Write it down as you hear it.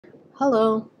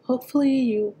Hello, hopefully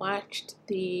you watched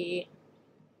the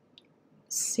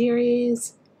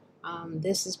series.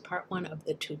 This is part one of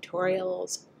the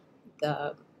tutorials.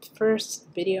 The first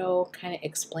video kind of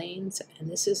explains,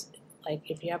 and this is like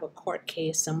if you have a court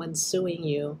case, someone's suing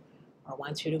you or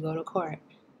wants you to go to court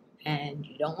and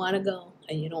you don't want to go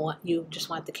and you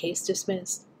just want the case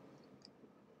dismissed.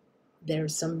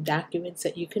 There's some documents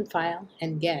that you can file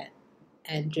and get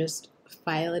and just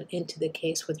file it into the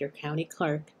case with your county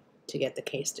clerk to get the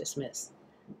case dismissed.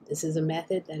 This is a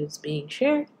method that is being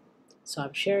shared, so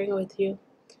I'm sharing it with you.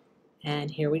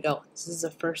 And here we go. This is the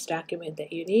first document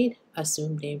that you need,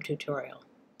 assumed name tutorial.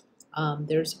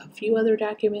 There's a few other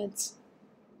documents,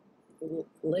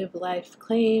 live life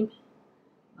claim,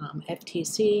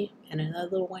 FTC, and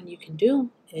another one you can do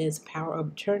is power of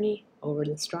attorney over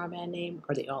the straw man name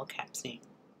or the all caps name.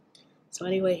 So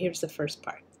anyway, here's the first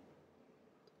part.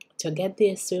 To get the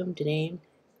assumed name,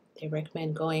 they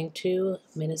recommend going to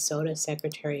Minnesota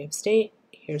Secretary of State.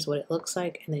 Here's what it looks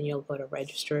like, and then you'll go to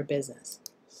register a business.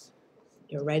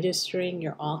 You're registering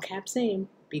your all caps name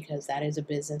because that is a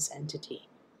business entity.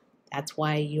 That's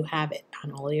why you have it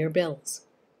on all your bills.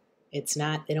 It's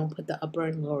not, they don't put the upper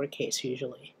and lowercase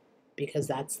usually because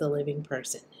that's the living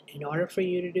person. In order for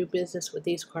you to do business with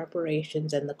these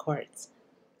corporations and the courts,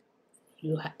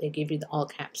 they give you the all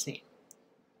caps name.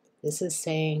 This is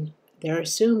saying they're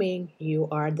assuming you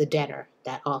are the debtor,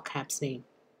 that all caps name,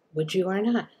 which you are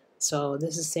not. So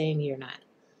this is saying you're not.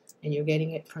 And you're getting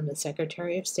it from the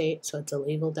Secretary of State, so it's a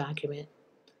legal document.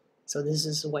 So this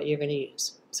is what you're going to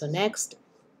use. So next,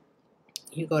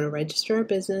 you go to register a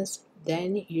business.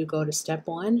 Then you go to step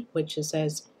 1, which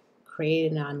says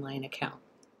create an online account.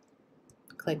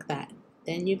 Click that.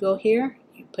 Then you go here,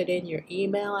 you put in your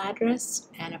email address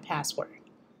and a password.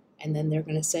 And then they're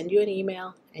going to send you an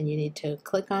email, and you need to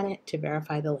click on it to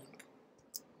verify the link.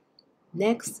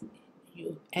 Next,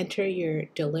 you enter your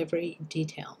delivery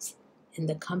details. In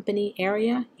the company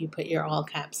area, you put your all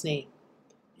caps name.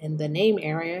 In the name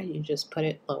area, you just put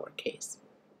it lowercase.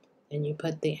 And you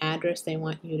put the address they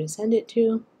want you to send it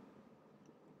to,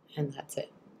 and that's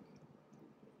it.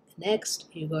 Next,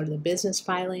 you go to the business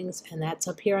filings, and that's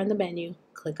up here on the menu.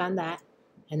 Click on that,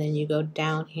 and then you go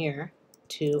down here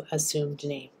to assumed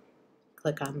name.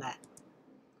 Click on that.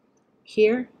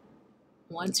 Here,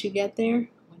 once you get there,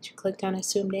 once you clicked on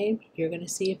assumed name, you're going to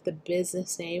see if the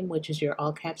business name, which is your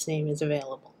all caps name, is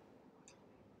available.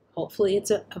 Hopefully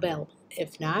it's available.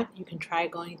 If not, you can try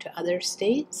going to other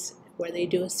states where they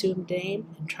do assumed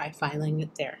name and try filing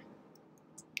it there.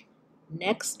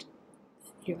 Next,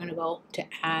 you're going to go to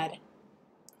add,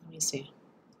 let me see.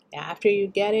 After you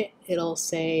get it, it'll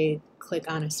say click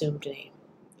on assumed name.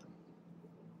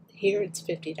 Here it's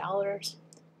 $50,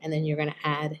 and then you're going to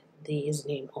add these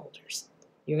name holders.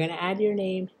 You're going to add your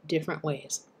name different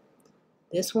ways.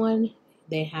 This one,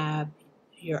 they have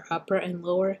your upper and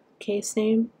lower case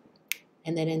name,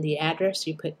 and then in the address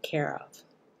you put care of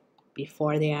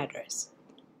before the address.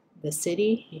 The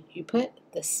city you put,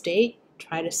 the state,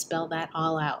 try to spell that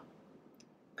all out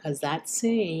because that's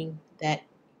saying that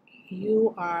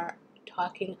you are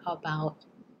talking about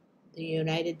the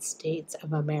United States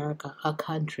of America, a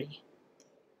country.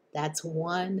 That's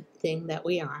one thing that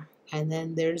we are. And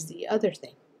then there's the other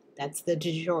thing. That's the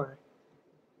de jure.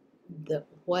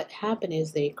 What happened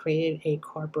is they created a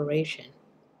corporation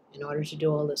in order to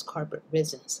do all this corporate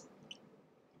business.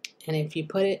 And if you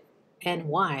put it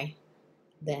NY,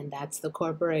 then that's the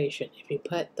corporation. If you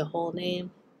put the whole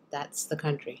name, that's the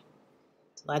country.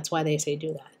 So that's why they say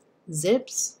do that.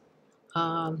 Zips,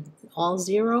 all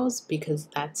zeros, because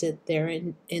that's it. They're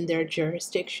in their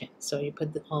jurisdiction. So you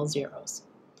put all zeros.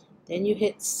 Then you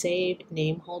hit save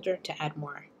name holder to add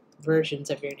more versions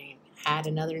of your name. Add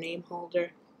another name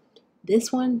holder.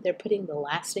 This one, they're putting the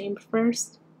last name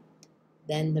first,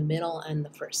 then the middle and the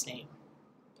first name.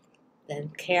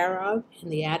 Then care of in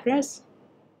the address.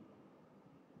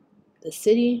 The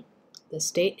city, the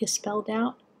state is spelled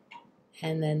out,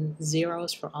 and then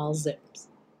zeros for all zips.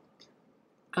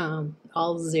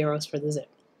 All zeros for the zip.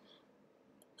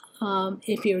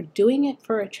 If you're doing it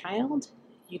for a child,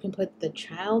 you can put the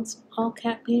child's all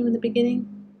cap name in the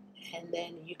beginning, and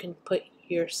then you can put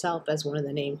yourself as one of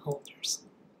the name holders.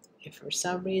 If for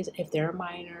some reason, if they're a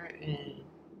minor and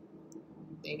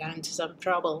they got into some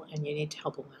trouble and you need to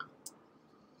help them out.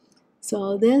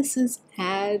 So this is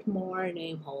add more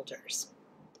name holders.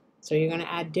 So you're going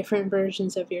to add different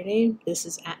versions of your name. This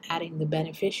is adding the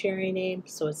beneficiary name.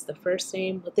 So it's the first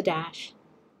name with the dash,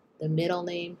 the middle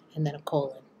name, and then a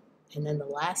colon. And then the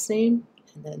last name,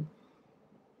 and then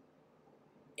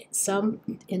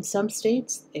in some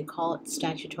states, they call it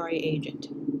statutory agent.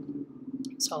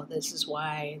 So this is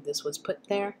why this was put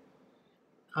there.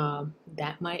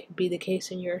 That might be the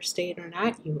case in your state or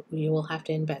not. You will have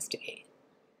to investigate.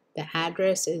 The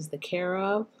address is the care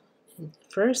of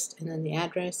first, and then the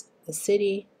address, the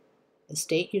city, the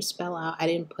state you spell out. I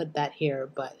didn't put that here,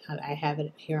 but I have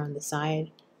it here on the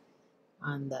side,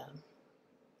 on the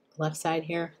left side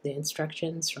here, the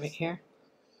instructions right here.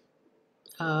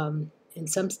 In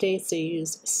some states they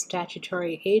use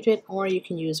statutory agent, or you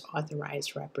can use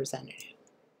authorized representative.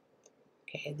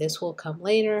 Okay, this will come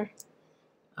later.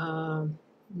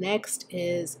 Next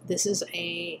is, this is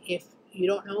if you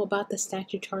don't know about the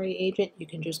statutory agent, you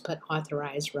can just put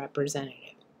authorized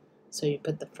representative. So you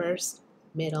put the first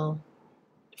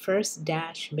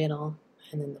dash middle,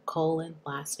 and then the colon,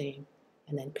 last name,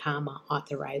 and then comma,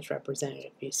 authorized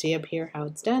representative. You see up here how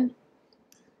it's done?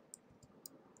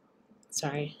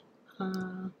 Sorry.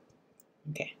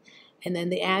 Okay. And then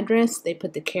the address, they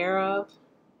put the care of,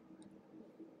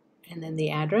 and then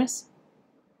the address,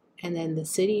 and then the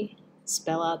city,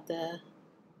 spell out the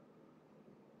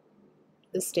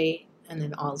state, and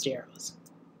then all zeros.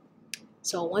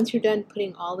 So once you're done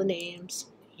putting all the names,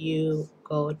 you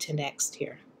go to next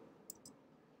here.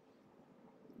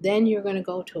 Then you're going to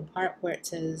go to a part where it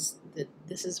says that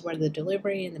this is where the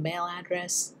delivery and the mail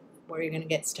address, where you're going to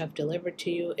get stuff delivered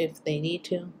to you if they need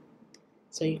to.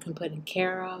 So you can put in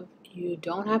care of. You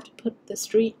don't have to put the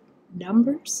street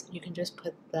numbers. You can just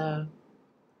put the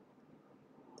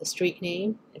street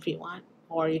name if you want,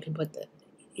 or you can put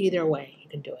either way you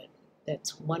can do it.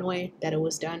 That's one way that it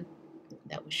was done,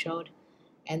 that was showed.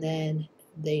 And then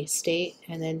the state,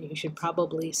 and then you should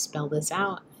probably spell this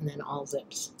out, and then all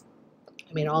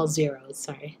zeros,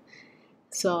 sorry.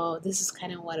 So this is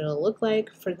kind of what it'll look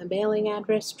like for the mailing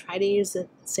address. Try to use the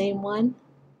same one.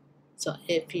 So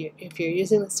if you're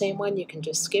using the same one, you can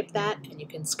just skip that, and you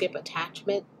can skip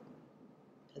attachment,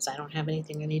 because I don't have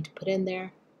anything I need to put in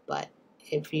there. But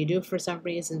if you do for some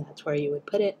reason, that's where you would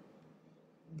put it.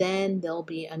 Then there'll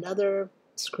be another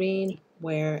screen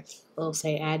where it'll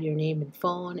say add your name and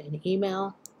phone and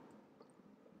email.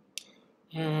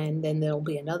 And then there'll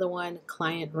be another one,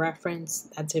 client reference.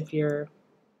 That's if you're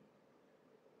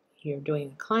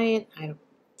doing a client.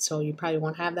 So you probably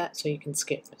won't have that, so you can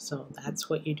skip. So that's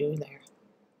what you do there.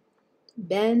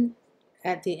 Then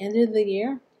at the end of the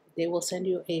year, they will send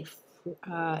you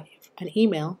an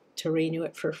email to renew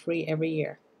it for free every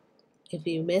year. If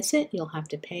you miss it, you'll have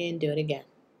to pay and do it again.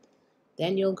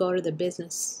 Then you'll go to the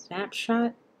business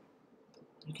snapshot.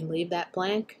 You can leave that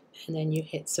blank, and then you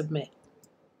hit submit.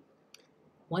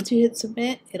 Once you hit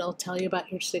submit, it'll tell you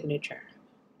about your signature.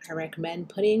 I recommend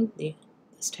putting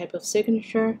this type of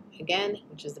signature, again,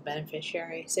 which is the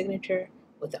beneficiary signature,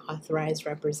 with the authorized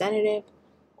representative,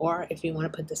 or if you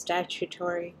want to put the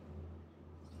statutory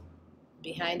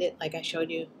behind it, like I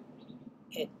showed you,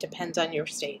 it depends on your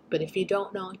state. But if you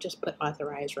don't know, just put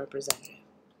authorized representative.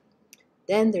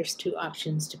 Then there's two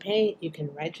options to pay. You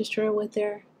can register with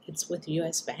it's with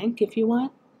US Bank if you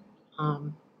want.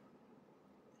 I'm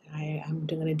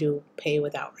going to do pay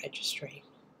without registering.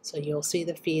 So you'll see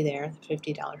the fee there, the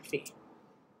 $50 fee.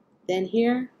 Then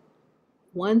here,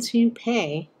 once you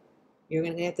pay, you're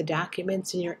going to get the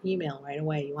documents in your email right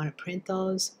away. You want to print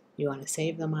those. You want to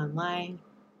save them online.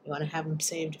 You want to have them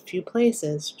saved a few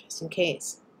places just in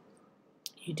case.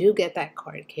 You do get that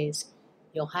court case.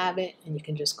 You'll have it, and you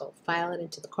can just go file it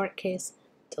into the court case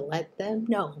to let them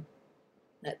know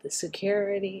that the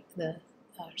Secretary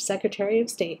of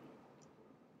State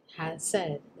has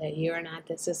said that you are not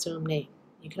this assumed name.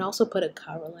 You can also put a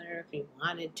cover letter if you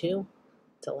wanted to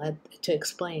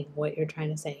explain what you're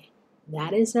trying to say.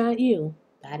 That is not you.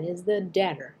 That is the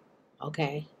debtor.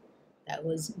 Okay? That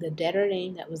was the debtor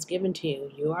name that was given to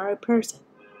you. You are a person.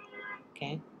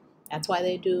 Okay? That's why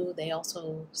they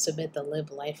also submit the live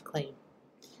life claim.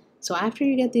 So after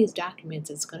you get these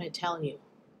documents, it's going to tell you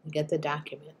get the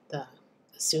document, the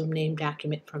assumed name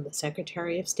document from the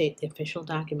Secretary of State, the official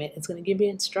document. It's going to give you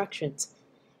instructions,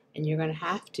 and you're going to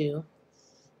have to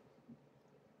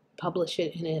publish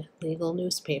it in a legal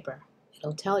newspaper.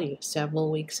 It'll tell you several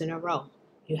weeks in a row.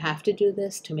 You have to do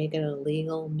this to make it a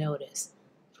legal notice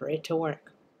for it to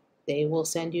work. They will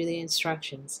send you the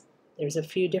instructions. There's a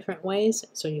few different ways,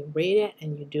 so you read it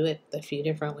and you do it a few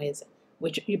different ways,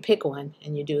 which you pick one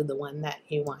and you do the one that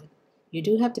you want. You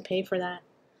do have to pay for that,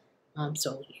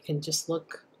 so you can just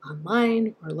look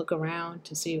online or look around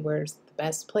to see where's the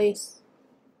best place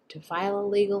to file a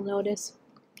legal notice.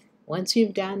 Once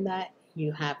you've done that,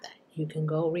 you have that. You can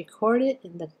go record it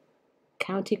in the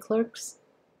county clerks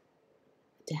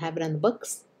to have it on the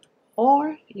books,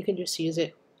 or you can just use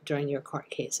it during your court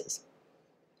cases.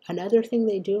 Another thing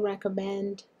they do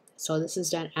recommend, So this is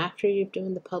done after you've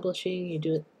done the publishing, you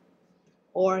do it,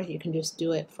 or you can just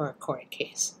do it for a court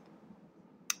case.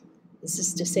 This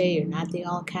is to say you're not the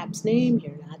all caps name,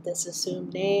 you're not this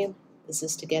assumed name. This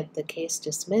is to get the case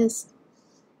dismissed.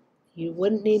 You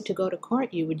wouldn't need to go to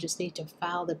court, you would just need to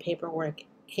file the paperwork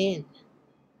in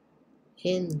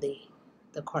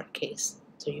the court case.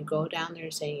 So you go down there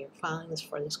saying you're filing this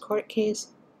for this court case.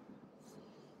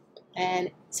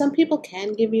 And some people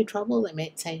can give you trouble. They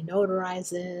might say notarize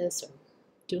this or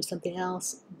do something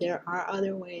else. There are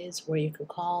other ways where you can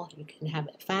call. You can have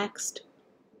it faxed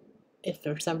if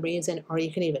for some reason, or you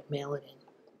can even mail it in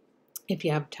if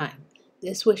you have time.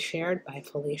 This was shared by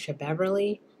Felicia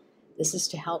Beverly. This is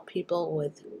to help people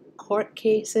with court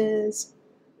cases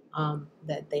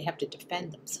that they have to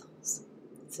defend themselves.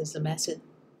 This is a message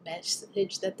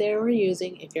that they were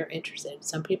using if you're interested.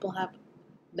 Some people have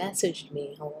messaged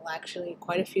me. Well, actually,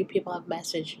 quite a few people have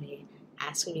messaged me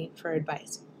asking me for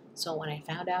advice. So when I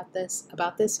found out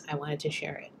about this, I wanted to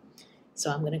share it.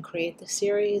 So I'm going to create the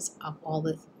series of all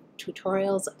the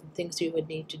tutorials of the things you would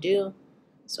need to do.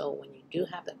 So when you do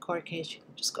have the court case, you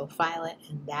can just go file it,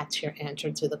 and that's your answer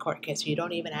to the court case. You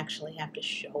don't even actually have to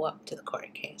show up to the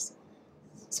court case.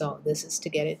 So this is to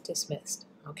get it dismissed.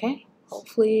 Okay?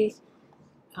 Hopefully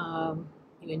you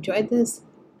enjoyed this.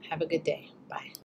 Have a good day. Bye.